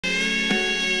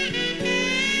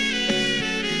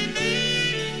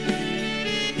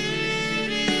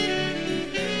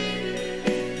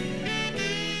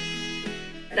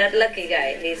that lucky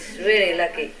guy. He's really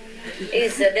lucky.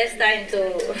 He's destined to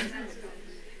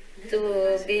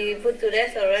be put to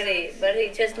death already, but he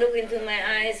just looked into my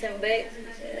eyes and begged.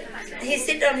 He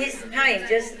sit on his hind,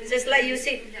 just like you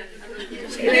sit.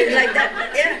 Like that,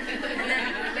 yeah. And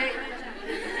then begged.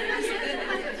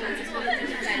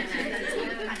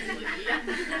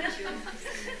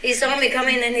 He saw me come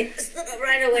in and he stood up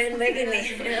right away and begging me,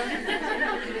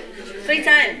 3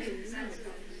 times.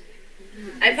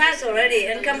 I passed already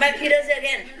and come back, he does it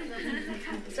again.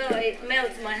 So it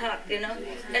melts my heart,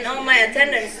 And all my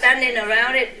attendants standing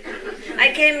around it.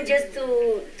 I came just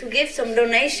to give some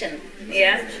donation,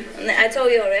 yeah. And I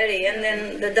told you already. And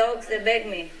then the dogs, they begged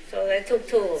me, so I took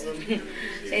 2 of them.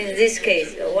 In this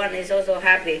case, one is also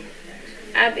happy.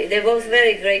 Happy. They're both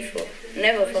very grateful.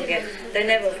 Never forget. They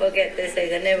never forget. They say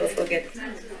they never forget.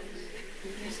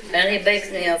 And he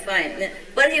begs me, fine.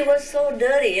 But he was so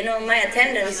dirty, My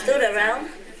attendants stood around.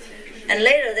 And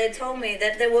later they told me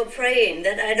that they were praying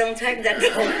that I don't take that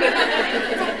dog.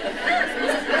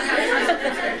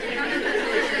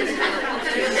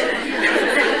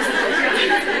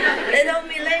 They told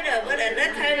me later, but at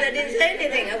that time they didn't say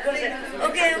anything. Of course,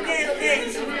 okay.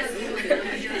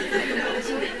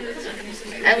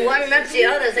 And one nudged the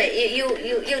other, say,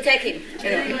 you take him,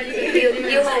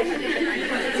 you hold him.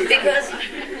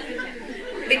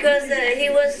 Because he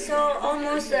was so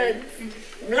almost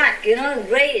black,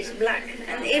 grayish black,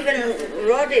 and even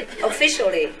wrote it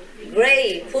officially,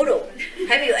 gray poodle.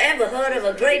 Have you ever heard of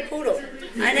a gray poodle?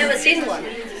 I never seen one,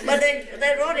 but they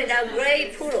wrote it out,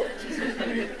 gray poodle.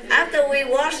 After we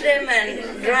wash them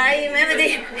and dry him,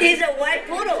 everything, he's a white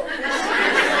poodle.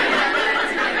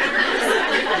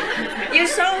 You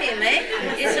saw him, eh?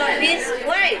 You saw him, he's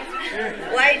white.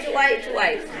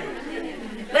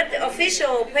 But the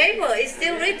official paper is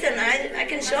still written. I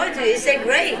can show it to you. It said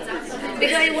gray,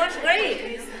 because he was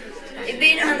gray. He'd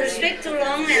been on the street too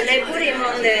long, and they put him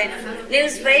on the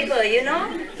newspaper,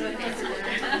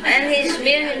 And he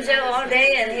smeared himself all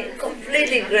day, and he's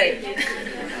completely gray.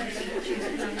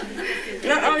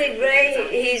 Not only gray,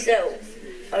 he's a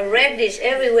reddish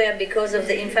everywhere because of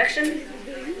the infection.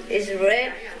 He's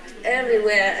red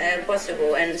everywhere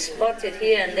possible, and spotted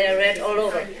here and there, red all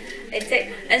over.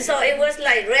 And so it was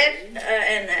like red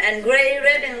and gray,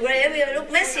 red and gray everywhere.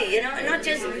 Look messy, not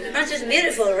just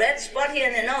beautiful, red spot here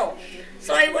and there, no.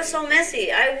 So it was so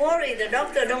messy. I worry the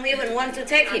doctor don't even want to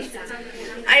take him.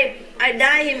 I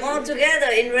dye him all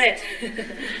together in red.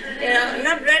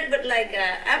 Not red, but like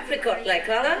apricot-like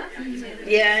color.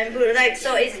 Yeah, and like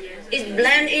so it's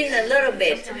blend in a little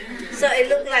bit. So it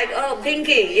looked like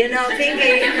pinky,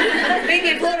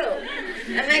 pinky poodle.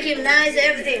 I make him nice,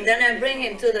 everything. Then I bring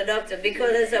him to the doctor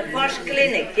because it's a posh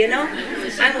clinic,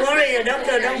 I'm worried the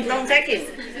doctor don't take him.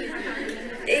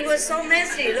 It was so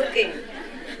messy looking.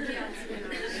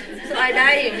 So I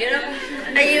dye him,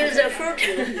 I use a fruit.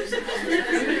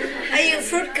 I use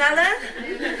fruit color.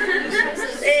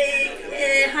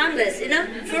 Harmless,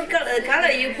 fruit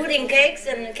color you put in cakes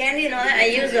and candy and all that. I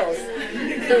use those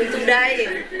to dye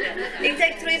him. It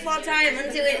takes 3-4 times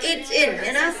until it eats in,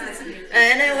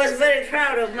 And I was very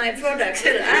proud of my products.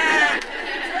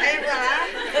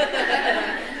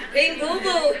 Pink boo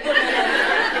boo.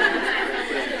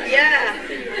 Yeah.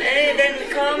 And then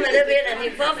calm a little bit, and he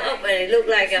puffed up, and he looked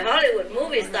like a Hollywood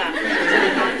movie star.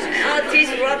 All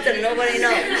teeth rotten, nobody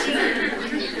knows.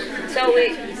 So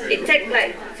it takes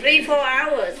like 3-4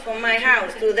 hours from my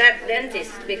house to that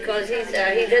dentist because he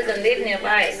doesn't live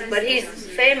nearby, but he's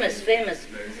famous.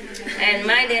 And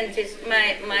my dentist,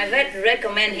 my vet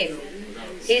recommend him.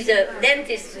 He's a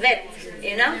dentist vet,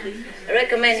 I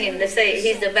recommend him. They say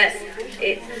he's the best.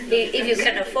 If you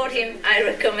can afford him, I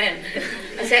recommend.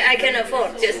 I say I can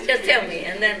afford. Just tell me,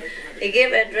 and then he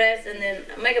give address, and then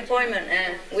make appointment,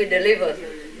 and we deliver.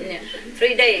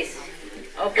 3 days,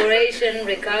 operation,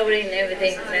 recovery, and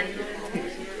everything.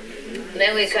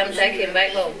 Then we come take him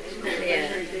back home.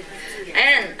 Yeah.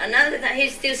 And another time,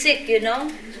 he's still sick.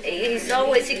 He's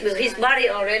always sick. His body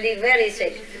already very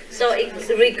sick. So it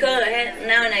recurs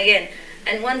now and again.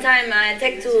 And one time I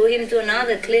take him to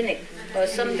another clinic or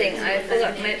something. I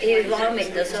forgot, maybe he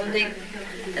vomited or something.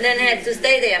 And then I had to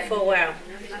stay there for a while.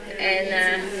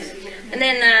 And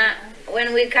then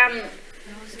when we come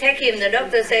take him, the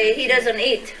doctor say he doesn't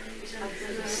eat.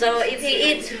 So if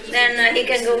he eats, then he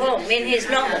can go home. He's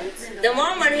normal. The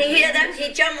moment he hear that,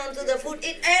 he jump onto the food,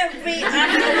 eat every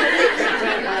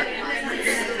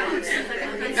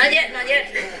Not yet.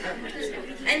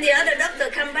 And the other doctor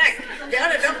come back. The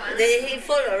other doctor, he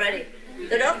full already.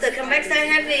 The doctor come back, say,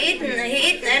 have he eaten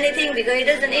anything? Because he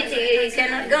doesn't eat, he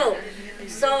cannot go.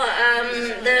 So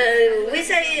we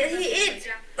say, he eat.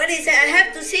 But he said, I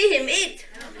have to see him eat.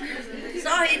 So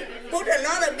he put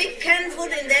another big canned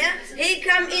food in there. He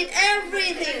come eat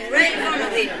everything right in front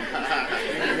of him.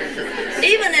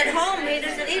 Even at home, he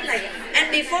doesn't eat like it.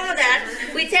 And before that,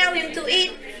 we tell him to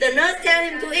eat. The nurse tell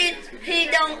him to eat. He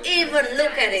don't even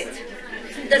look at it.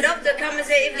 The doctor come and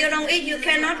say, if you don't eat, you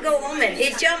cannot go home. And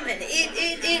he jump and eat.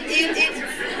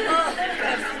 Oh,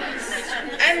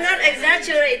 I'm not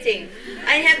exaggerating.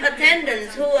 I have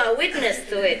attendants who are witness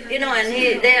to it, you know, and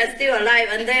they are still alive,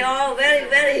 and they are all very,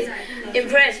 very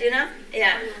impressed, you know.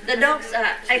 Yeah, the dogs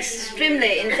are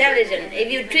extremely intelligent.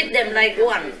 If you treat them like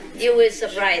one, you will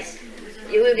surprise.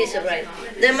 You will be surprised.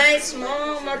 They're my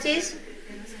small Maltese.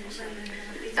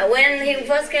 When he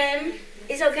first came,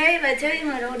 it's okay if I tell you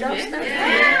my dog stuff.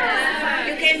 Yeah.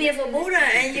 You came here for Buddha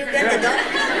and you got the dog.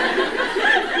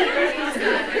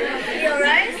 You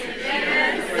alright?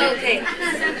 Okay.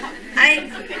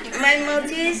 My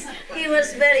Maltese, he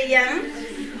was very young,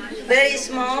 very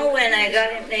small when I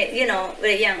got him, you know,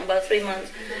 very young, about 3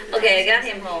 months. Okay, I got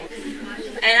him home.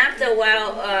 And after a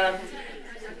while,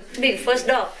 big first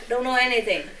dog, don't know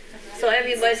anything. So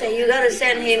everybody said, you got to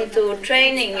send him to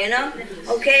training, you know.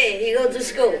 Okay, he go to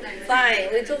school. Fine,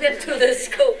 we took him to the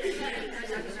school.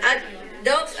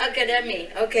 Dogs Academy.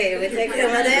 Okay, we take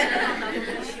him there.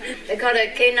 They call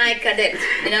it canine cadet,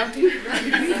 you know.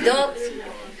 Dogs,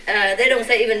 they don't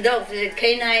say even dogs, it's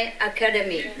canine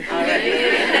academy. All right.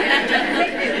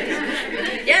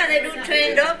 Yeah, they do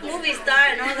train dog, movie star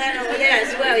and all that over there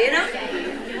as well, you know.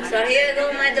 So here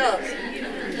go my dogs.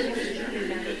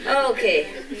 Okay.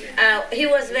 He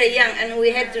was very young, and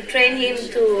we had to train him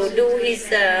to do his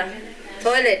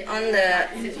toilet on the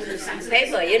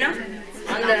paper, you know,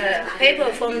 on the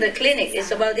paper from the clinic.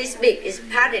 It's about this big. It's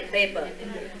padded paper,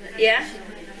 yeah.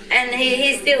 And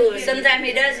he still, sometimes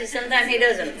he does it, sometimes he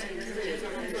doesn't.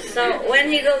 So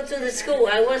when he goes to the school,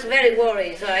 I was very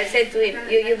worried. So I said to him,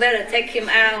 you better take him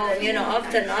out, you know,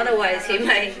 often, otherwise he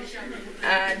might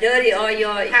dirty all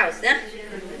your house, yeah?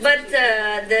 But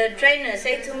the trainer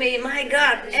said to me, my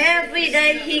God, every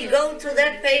day he goes to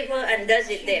that paper and does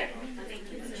it there.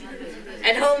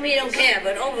 At home he don't care,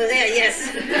 but over there,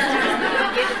 yes.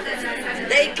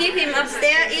 They keep him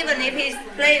upstairs, even if he's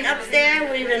playing upstairs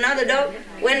with another dog.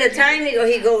 When the time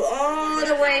he go all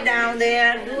the way down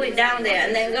there, do it down there,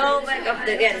 and then go back up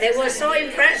again. They were so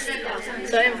impressed,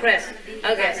 so impressed.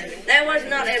 Okay, that was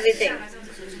not everything.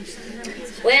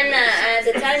 When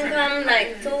the time come,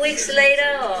 like 2 weeks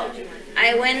later,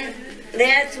 I went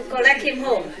there to collect him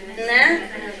home.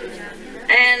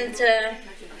 And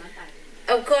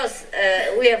of course,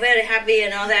 we are very happy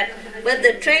and all that. But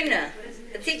the trainer,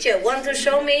 the teacher, wants to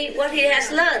show me what he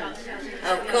has learned.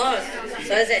 Of course.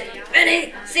 So I said,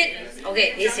 Benny, sit.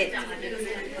 Okay, he sit.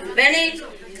 Benny,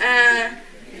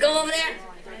 go over there.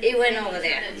 He went over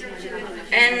there.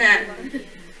 And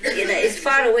you know, it's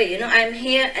far away, you know, I'm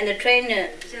here and the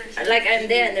trainer, like I'm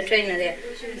there and the trainer there.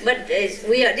 But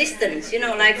we are distance, you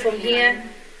know, like from here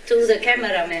to the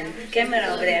camera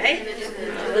over there, eh?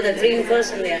 With the green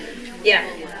person there. Yeah.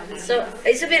 So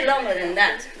it's a bit longer than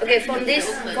that. Okay, from this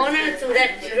corner to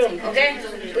that room, okay?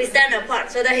 We stand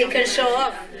apart so that he can show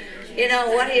off, you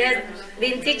know, what he has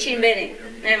been teaching Benny.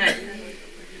 Amen.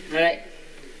 All right.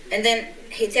 And then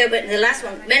he tell the last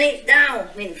one, Benny, down,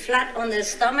 I mean flat on the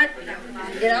stomach,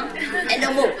 you know, and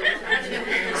don't move.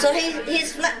 So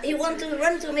he's flat. He wants to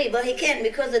run to me, but he can't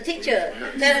because the teacher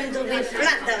tell him to be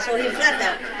flat down, so he flat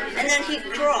down. And then he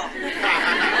crawl.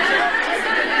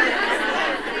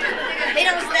 He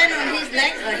don't stand on his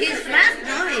legs, but he's flat,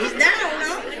 no, he's down,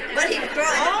 no, but he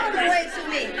crawl all the way to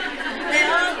me. They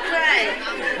all cry.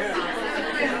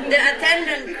 The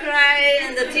attendant cry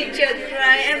and the teacher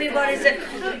cry. Everybody said,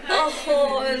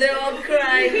 oh, and they all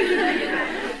cry.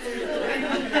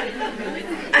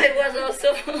 I was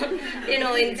also, you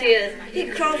know, in tears. He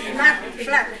crawled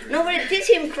flat. Nobody teach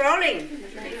him crawling.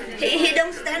 He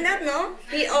don't stand up, no.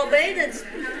 He obeyed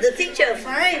the teacher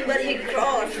fine, but he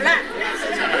crawled flat,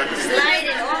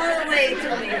 sliding all the way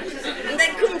to me. And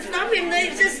they couldn't stop him. They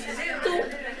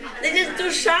just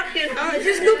too shocked, you know,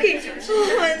 just looking.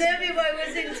 Oh, and everybody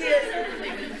was in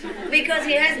tears because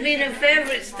he has been a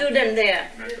favorite student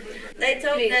there. They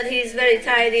told me that he's very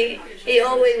tidy. He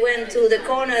always went to the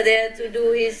corner there to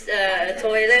do his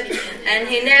toilet, and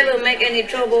he never make any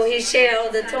trouble. He share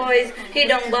all the toys. He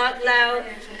don't bark loud,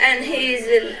 and he's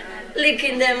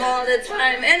licking them all the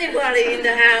time. Anybody in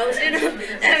the house, you know,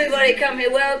 everybody come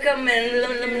here, welcome, and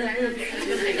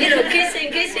you know,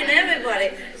 kissing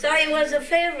everybody. So he was a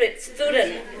favorite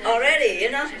student already, you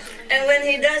know. And when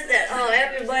he does that, oh,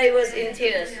 everybody was in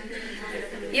tears.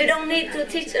 You don't need to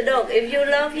teach a dog. If you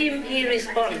love him, he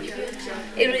responds.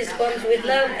 He responds with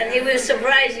love, and he will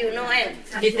surprise you no end.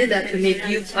 He did that to make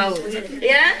you proud.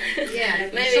 Yeah? Yeah,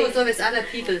 Maybe. shows always other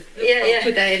people. Yeah.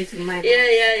 Put that into my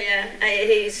Yeah.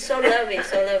 He's so loving,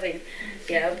 so loving.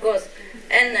 Yeah, of course.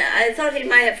 And I thought he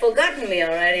might have forgotten me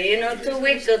already, you know, 2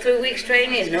 weeks or 3 weeks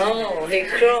training. No, he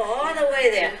crawled all the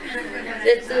way there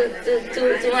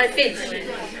to my feet.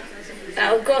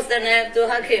 Of course, then I have to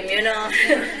hug him, you know.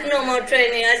 No more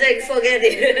training. I say, forget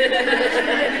it.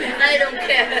 I don't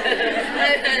care.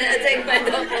 I take my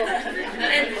dog home.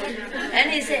 And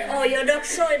he said, oh, your dog's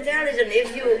so intelligent.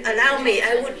 If you allow me,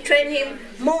 I would train him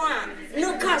more.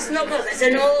 No cost, no cost. I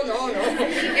said, no.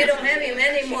 You don't have him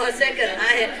anymore. Second,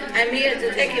 I'm here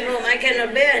to take him home. I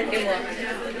cannot bear anymore.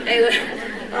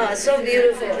 Oh, so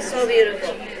beautiful, so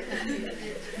beautiful.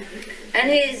 And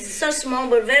he's so small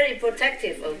but very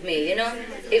protective of me, you know.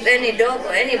 If any dog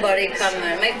or anybody come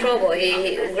and make trouble,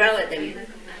 he growl at them.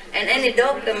 And any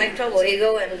dog can make trouble, he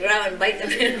go and growl and bite them.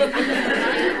 You know?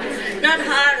 Not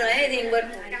hard or anything,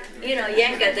 but, you know,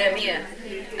 yank at them here.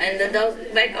 And the dog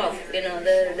back off, you know.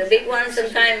 The big ones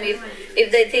sometimes,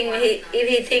 if they think if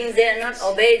he thinks they're not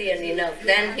obedient enough,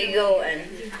 then he go and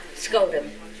scold them.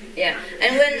 Yeah,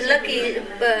 and when Lucky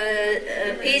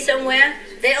pee somewhere,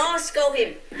 they all scold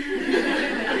him.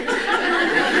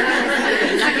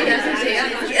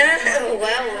 Yeah,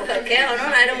 well, care or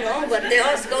not, I don't know, but they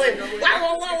all scold him.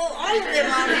 Wow, all of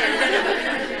them on him.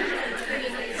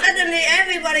 Suddenly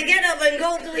everybody get up and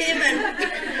go to him and,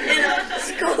 you know,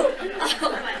 scold.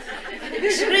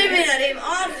 Screaming at him,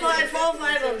 all five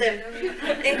of them.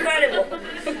 Incredible.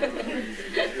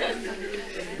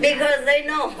 Because they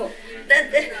know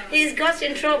that he's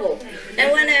causing trouble.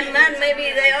 And when I'm mad,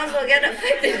 maybe they also get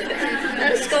affected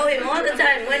and scold him all the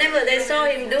time. Whenever they saw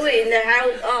him do it in the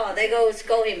house, oh, they go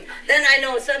scold him. Then I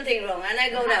know something wrong, and I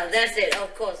go down. That's it,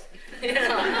 of course. You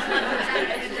know,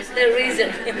 it's the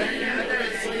reason.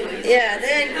 Yeah,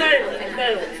 they're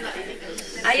incredible.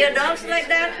 Are your dogs like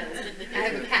that? I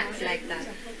have cats like that.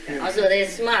 Also, they're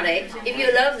smart, eh? If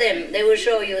you love them, they will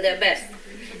show you their best.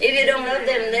 If you don't love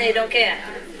them, they don't care.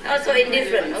 Also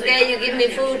indifferent, okay? You give me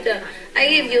food, I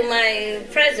give you my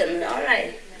present, all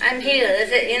right. I'm here, that's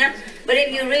it, you know? But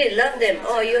if you really love them,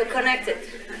 oh, you're connected.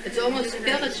 It's almost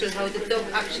spiritual how the dog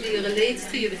actually relates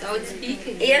to you without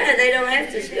speaking. Yeah, they don't have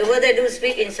to speak. Well, they do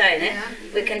speak inside, eh? Yeah.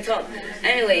 We can talk.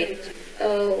 Anyway,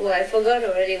 oh, I forgot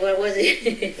already. What was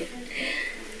it?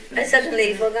 I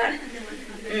suddenly forgot.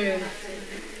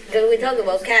 Because we talk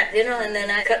about cats, you know, and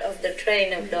then I cut off the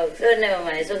train of dogs. Oh, never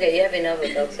mind. It's okay. You have enough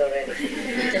of dogs already.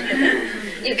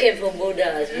 You came for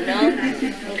Buddhas, you know?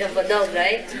 You come for dogs,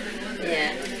 right?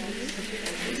 Yeah.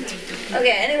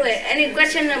 Okay, anyway, any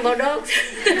question about dogs?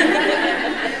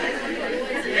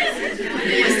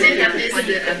 You still have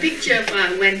this picture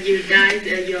from when you died,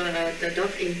 the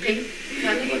dog in pink.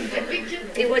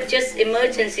 It was just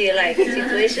emergency-like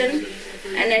situation,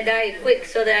 and I died quick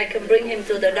so that I can bring him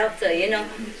to the doctor, you know.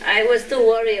 I was too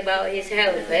worried about his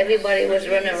health. Everybody was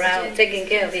running around taking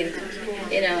care of him,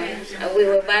 you know. We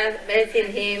were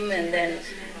bathing him and then,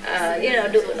 you know,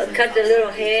 cut a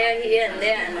little hair here and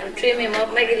there and trim him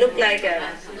up, make it look like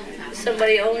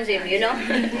somebody owns him, you know.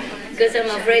 Because I'm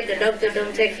afraid the doctor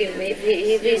don't take him if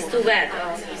he's too bad,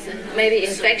 or maybe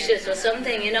infectious or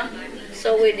something, you know.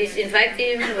 So we disinfect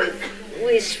him,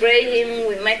 we spray him,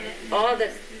 we make all the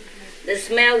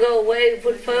smell go away, we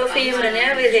put perfume and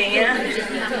everything, you know.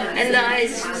 And the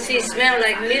smell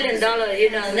like $1 million, you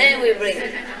know, and then we bring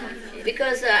it.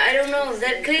 Because I don't know if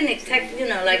that clinic take, you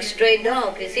know, like stray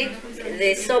dog, you see.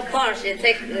 They're so posh, they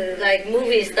take like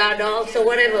movie star dogs or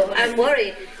whatever. I'm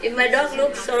worried if my dog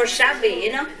looks so shabby,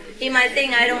 you know. He might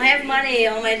think I don't have money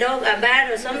or my dog are bad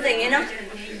or something, you know.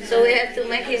 So we have to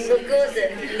make him look good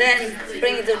and then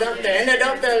bring him to the doctor. And the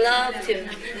doctor loved him.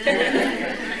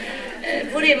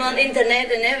 Put him on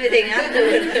internet and everything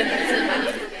afterwards.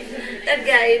 That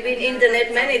guy has been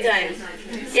internet many times.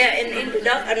 Yeah, in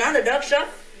another dog shop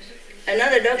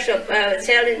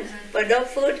selling for dog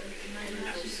food.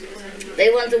 They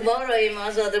want to borrow him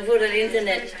also to put on the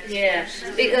internet. Yeah,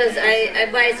 because I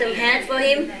buy some hat for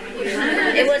him.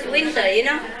 It was winter, you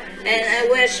know, and I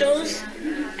wear shoes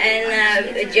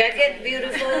and a jacket,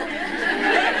 beautiful,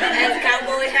 and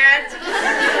cowboy hat.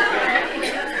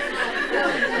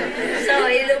 So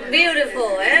he looked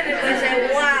beautiful. Everybody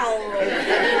said, wow.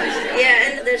 Yeah,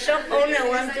 and the shop owner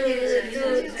wants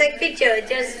to take picture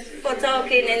just for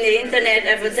talking in the internet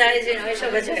advertising. I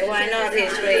said, why not?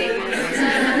 He's free.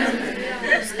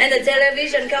 And the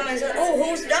television come and say, oh,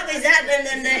 whose dog is that? And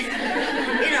then they,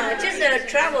 you know, just a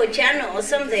travel channel or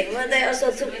something. But they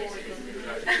also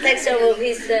take some of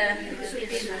his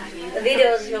The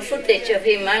videos, the footage of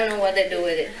him, I don't know what they do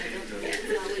with it. Yeah.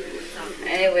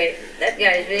 Anyway, that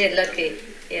guy is really lucky.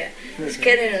 Yeah, he's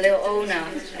getting a little old now,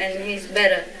 and he's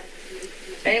better.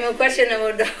 Any more questions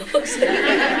about dogs?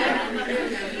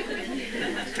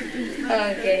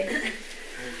 Okay.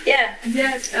 Yeah.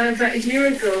 Yes, about a year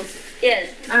ago.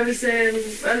 Yes. I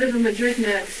live in Madrid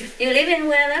now. You live in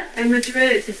where now? In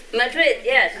Madrid. Madrid,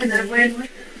 yes. And I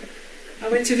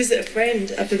went to visit a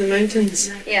friend up in the mountains.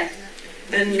 Yeah.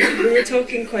 And we were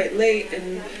talking quite late,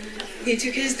 and he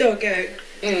took his dog out.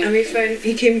 And we found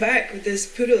he came back with this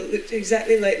poodle that looked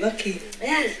exactly like Lucky.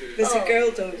 Yes. It's a girl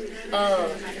dog.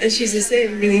 Oh. And she's the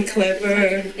same, really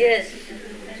clever. Yes.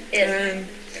 Yes.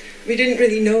 We didn't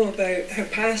really know about her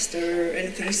past or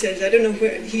anything. He says, I don't know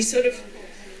where, he sort of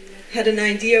had an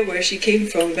idea where she came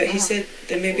from, but he said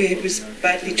that maybe it was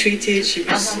badly treated. So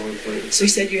he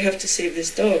said, you have to save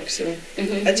this dog. So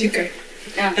I took her.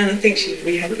 And I think she's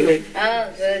really happy now.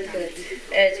 Oh, good, good.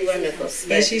 It's wonderful.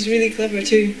 Yeah, Yes. she's really clever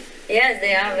too. Yes,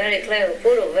 they are very clever.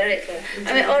 Poodle, very clever.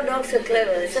 I mean, all dogs are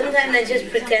clever. Sometimes they just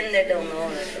pretend they don't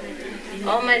know.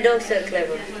 All my dogs are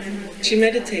clever. She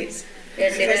meditates.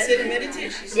 Yes, If I yes. sit and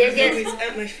meditate, she's Yes. always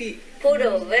at my feet.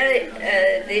 Poodle, very,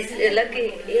 this Lucky,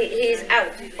 he's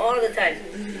out all the time.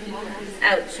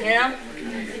 Out, you know?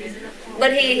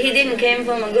 But he didn't came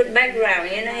from a good background,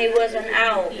 you know, he was an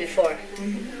owl before.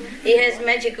 He has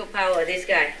magical power, this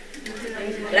guy.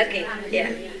 Lucky,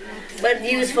 yeah. But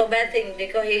used for bad things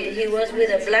because he was with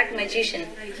a black magician.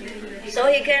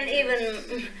 So he can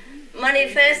even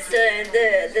manifest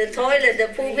the toilet, the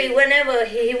poopy, whenever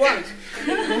he wants.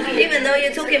 Even though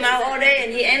you took him out all day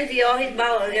and he empty all his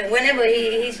bowel, whenever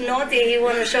he's naughty, he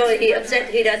want to show it, he upset,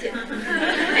 he does it.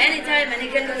 Anytime, and he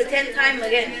can do it 10 times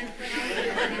again.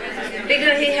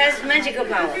 Because he has magical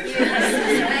power.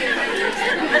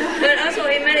 But also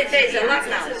he meditates a lot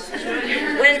now.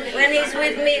 When he's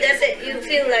with me, that's it, you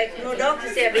feel like no dog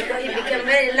is there because he become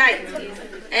very light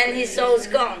and his soul's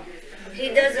gone. He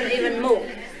doesn't even move.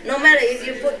 No matter if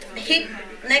you put heat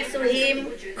next to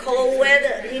him, cold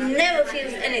weather, he never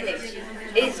feels anything.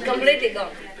 He's completely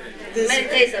gone.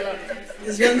 Meditates a lot.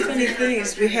 There's one funny thing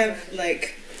is we have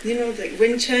like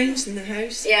wind chimes in the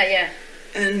house. Yeah, yeah.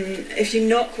 And if you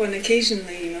knock one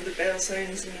occasionally, the bell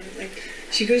sounds and everything,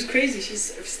 she goes crazy. She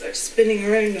sort of starts spinning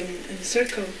around in a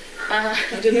circle. I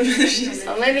don't know whether she's...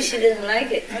 Or maybe she doesn't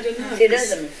like it. I don't know. She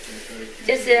doesn't.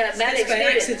 Just a bad It's by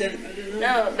experience. accident. I don't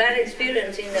know. No, bad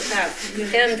experience in the past.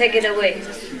 Tell him take it away.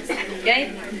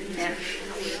 Okay? Yeah.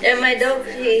 And my dog,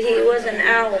 he was an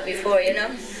owl before, you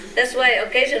know. That's why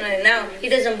occasionally now he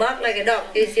doesn't bark like a dog.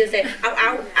 He still say ow,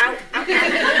 ow, ow, ow, ow.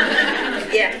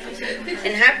 Yeah.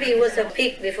 And Happy was a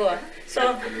pig before.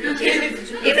 So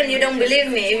even you don't believe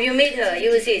me, if you meet her,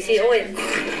 you will see she always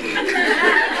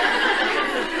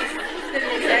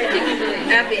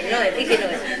Happy, no, piggy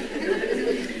noise.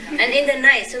 And in the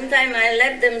night, sometimes I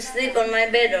let them sleep on my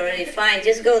bed already. Fine,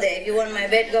 just go there. If you want my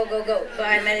bed, go, go, go. So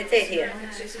I meditate here.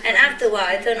 And after a while,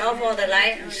 I turn off all the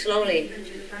light and slowly.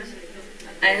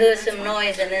 I heard some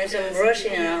noise and then some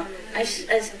rushing and all. I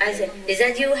said, is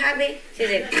that you, Happy? She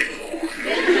said,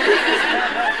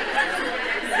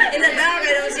 in the dark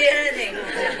I don't see anything.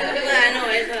 But I know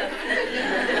it's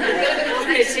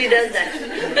her. She does that.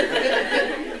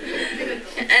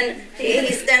 And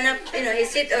he stand up, he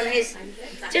sit on his,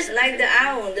 just like the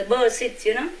owl, the bird sits,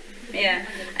 Yeah.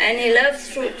 And he loves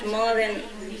fruit more than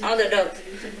other dogs.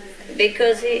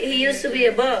 Because he used to be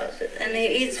a bird and he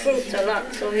eats fruit a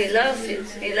lot, so he loves it.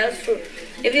 He loves fruit.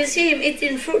 If you see him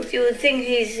eating fruit, you would think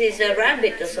he's a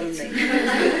rabbit or something.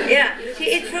 Yeah,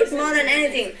 he eats fruit more than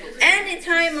anything. Any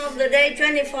time of the day,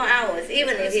 24 hours,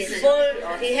 even if he's full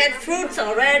or he had fruits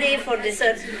already for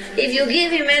dessert. If you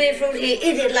give him any fruit, he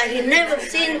eats it like he never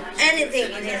seen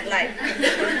anything in his life.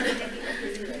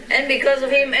 And because of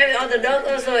him, every other dog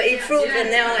also eat fruit and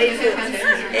they all eat fruit.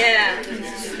 Yeah.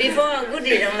 Before,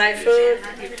 Goody don't like fruit,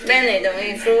 Benny don't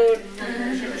eat fruit.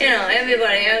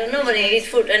 Everybody, nobody eats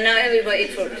fruit, and now everybody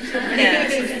eats fruit.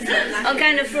 Yeah. All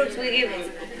kind of fruits we give him.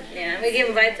 Yeah, we give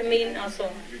him vitamin also.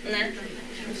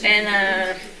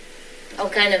 And all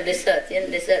kind of dessert.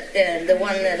 The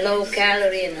one low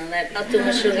calorie and all that, not too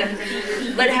much sugar.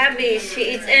 But Happy,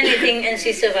 she eats anything and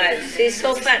she survives. She's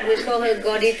so fat, we call her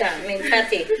gordita,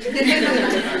 fatty.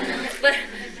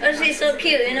 but she's so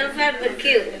cute, fat but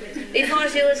cute. Before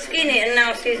she was skinny and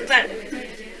now she's fat.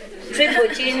 Triple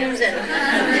chins and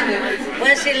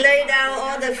when she lay down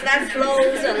all the fat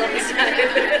flows alongside.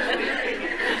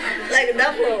 Like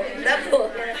double.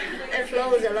 It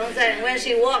flows alongside. When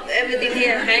she walks, everything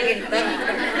here hanging down.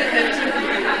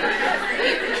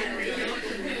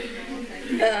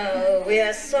 We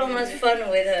have so much fun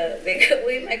with her because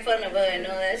we make fun of her and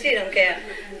all that. She don't care.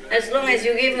 As long as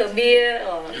you give her beer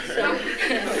or some,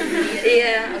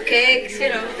 yeah, cakes, you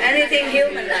know, anything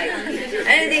human like.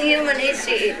 Anything human eats,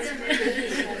 she eats.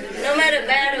 No matter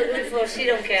bad or good for, she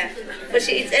don't care. But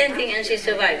she eats anything and she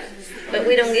survives. But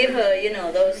we don't give her, you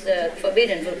know, those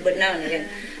forbidden food, but now and again.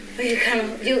 But you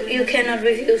cannot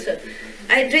refuse her.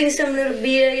 I drink some little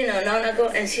beer, you know, Nona go,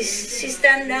 and she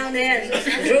stand down there and just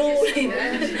drooling.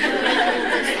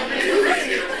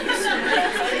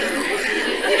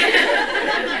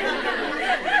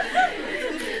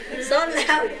 So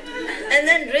loud. And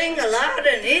then drink a lot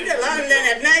and eat a lot, and then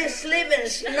at night sleep and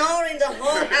snoring the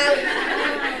whole house.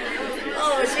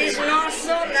 Oh, she snores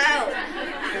so loud.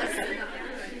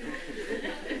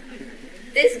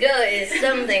 This girl is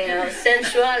something of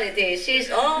sensuality. She's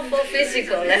all for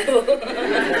physical level.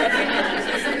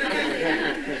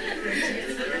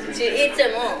 She eats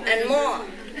more and more.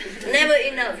 Never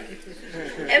enough.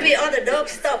 Every other dog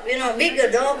stop, you know, bigger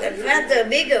dog and fatter,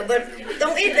 bigger, but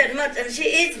don't eat that much. And she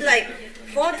eats like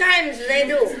 4 times they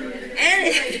do.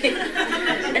 Anything.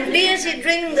 And beer, she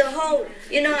drink the whole,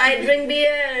 you know, I drink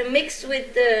beer mixed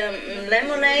with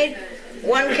lemonade.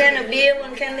 1 can of beer,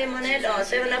 1 can lemonade, or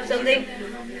 7-Up something.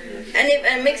 And if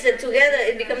I mix it together,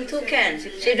 it becomes 2 cans.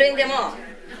 She drink them all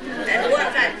at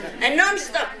one time. And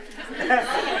non-stop.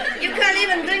 You can't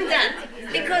even drink that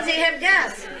because you have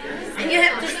gas. And you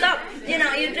have to stop. You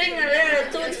know, you drink a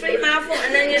little 2-3 mouthful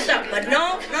and then you stop. But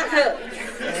no, not her.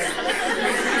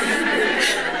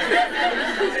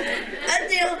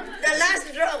 Until the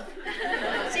last drop.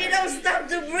 She don't stop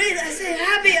to breathe. I say,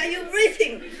 Happy, are you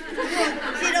breathing?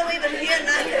 She don't even hear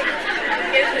nothing.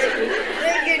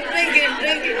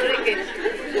 Drinking.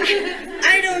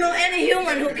 I don't know any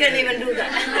human who can even do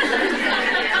that.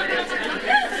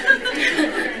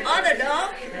 Other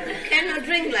dog cannot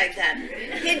drink like that.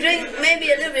 He drink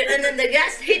maybe a little bit and then the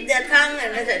gas hit their tongue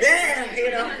and they say,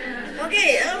 you know,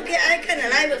 okay, I can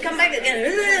alive, come back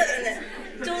again.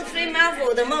 2-3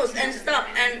 mouthfuls the most and stop.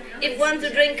 And if want to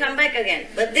drink, come back again.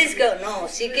 But this girl, no,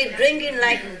 she keep drinking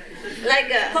like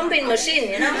a pumping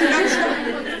machine, you know, non-stop.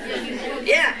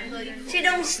 Yeah, she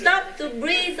don't stop to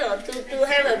breathe or to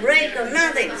have a break or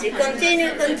nothing. She continue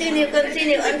until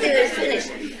it's finished.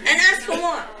 And ask for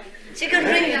more. She can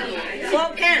drink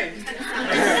 4 cans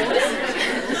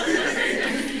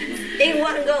in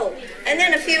one go. And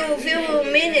then a few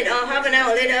minutes or half an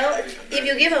hour later, if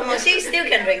you give her more, she still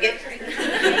can drink it.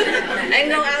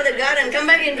 And go out the garden, come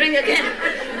back and drink again.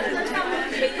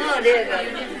 Oh dear God.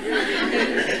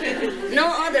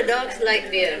 No other dogs like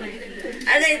beer.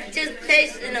 And they just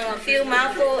taste, you know, a few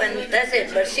mouthfuls and that's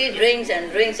it. But she drinks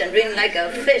and drinks and drinks like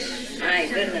a fish. My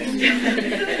goodness.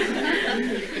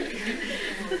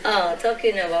 Oh,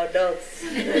 talking about dogs.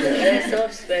 They're so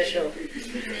special.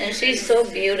 And she's so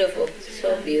beautiful,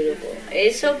 so beautiful.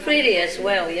 It's so pretty as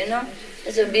well, you know.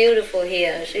 It's so beautiful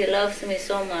here. She loves me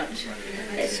so much.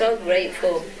 It's so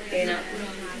grateful, you know.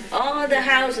 All the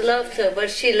house loves her, but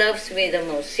she loves me the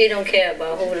most. She don't care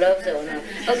about who loves her or not.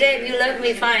 Okay, if you love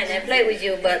me, fine, I play with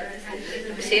you, but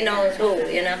she knows who,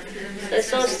 you know. So it's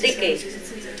so sticky.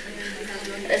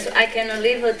 I cannot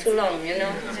leave her too long, you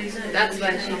know. That's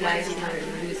why she lies in her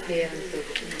loose hair and so.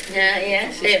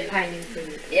 Yeah, She's pining for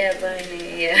you. Yeah,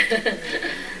 pining,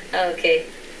 yeah. Okay.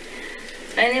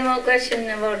 Any more questions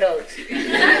about dogs?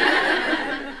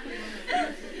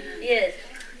 Yes.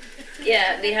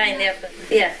 Yeah, behind there.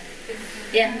 Yeah.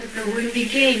 Yeah. When we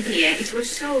came here, it was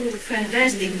so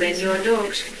fantastic when your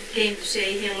dogs came to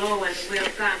say hello and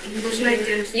welcome. It was like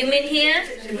a... You mean here?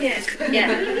 Yes.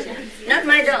 Yeah. Not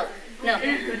my dog. No.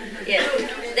 Yeah.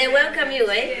 They welcome you,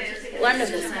 eh?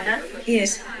 Wonderful. Huh?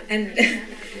 Yes, and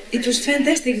it was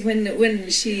fantastic when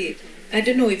she, I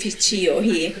don't know if it's she or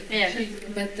he, Yeah.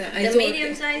 but I The thought...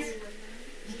 medium size?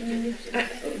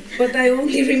 What I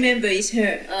only remember is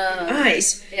her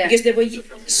eyes, yeah. because they were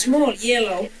small,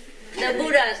 yellow. The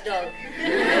Buddha's dog.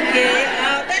 Okay,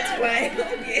 that's why.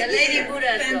 Okay. The Lady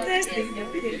Buddha's dog. Fantastic. Yes.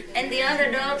 Okay. And the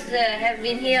other dogs have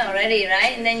been here already,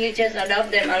 right? And then you just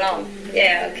adopt them along.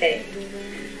 Yeah, okay.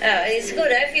 It's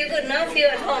good. I feel good now. Feel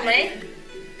at home, eh?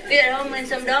 Feel at home when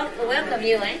some dogs welcome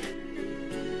you, eh?